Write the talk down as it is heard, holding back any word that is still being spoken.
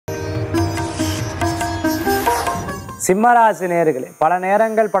சிம்மராசி நேயர்களே, பல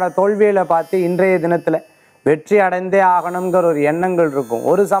நேரங்கள் பல தோல்விகளை பார்த்து இன்றைய தினத்தில் வெற்றி அடைந்தே ஆகணுங்கிற ஒரு எண்ணங்கள் இருக்கும்.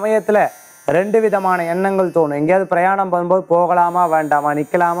 ஒரு சமயத்தில் ரெண்டு விதமான எண்ணங்கள் தோணும். எங்கேயாவது பிரயாணம் பண்ணும்போது போகலாமா வேண்டாமா,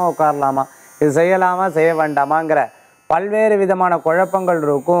 நிற்கலாமா உட்காரலாமா, இது செய்யலாமா செய்ய வேண்டாமாங்கிற பல்வேறு விதமான குழப்பங்கள்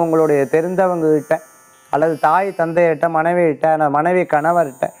இருக்கும். உங்களுடைய தெரிந்தவங்ககிட்ட அல்லது தாய் தந்தையிட்ட, மனைவியிட்ட, மனைவி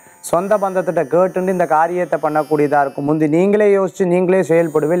கணவர்கிட்ட, சொந்த பந்தத்திட்ட கேட்டுன்னு இந்த காரியத்தை பண்ணக்கூடியதாக இருக்கும். முந்தி நீங்களே யோசித்து நீங்களே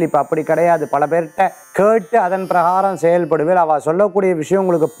செயல்படுவேன். இப்போ அப்படி கிடையாது. பல பேர்கிட்ட கேட்டு அதன் பிரகாரம் செயல்படுவேன். அவள் சொல்லக்கூடிய விஷயம்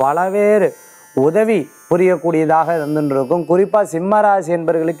உங்களுக்கு பலவேறு உதவி புரியக்கூடியதாக இருந்துருக்கும். குறிப்பாக சிம்மராசி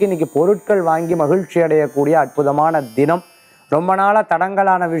என்பவர்களுக்கு இன்றைக்கி பொருட்கள் வாங்கி மகிழ்ச்சி அடையக்கூடிய அற்புதமான தினம். ரொம்ப நாளாக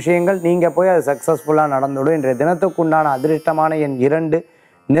தடங்கலான விஷயங்கள் நீங்கள் போய் அது சக்ஸஸ்ஃபுல்லாக நடந்துவிடும். இன்றைய தினத்துக்குண்டான அதிர்ஷ்டமான எண் 2,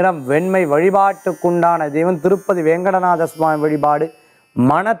 நிறம் வெண்மை. வழிபாட்டுக்குண்டான தெய்வம் திருப்பதி வேங்கடநாத சுவாமி வழிபாடு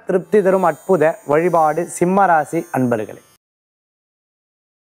மன திருப்தி தரும் அற்புத வழிபாடு சிம்மராசி அன்பர்களே.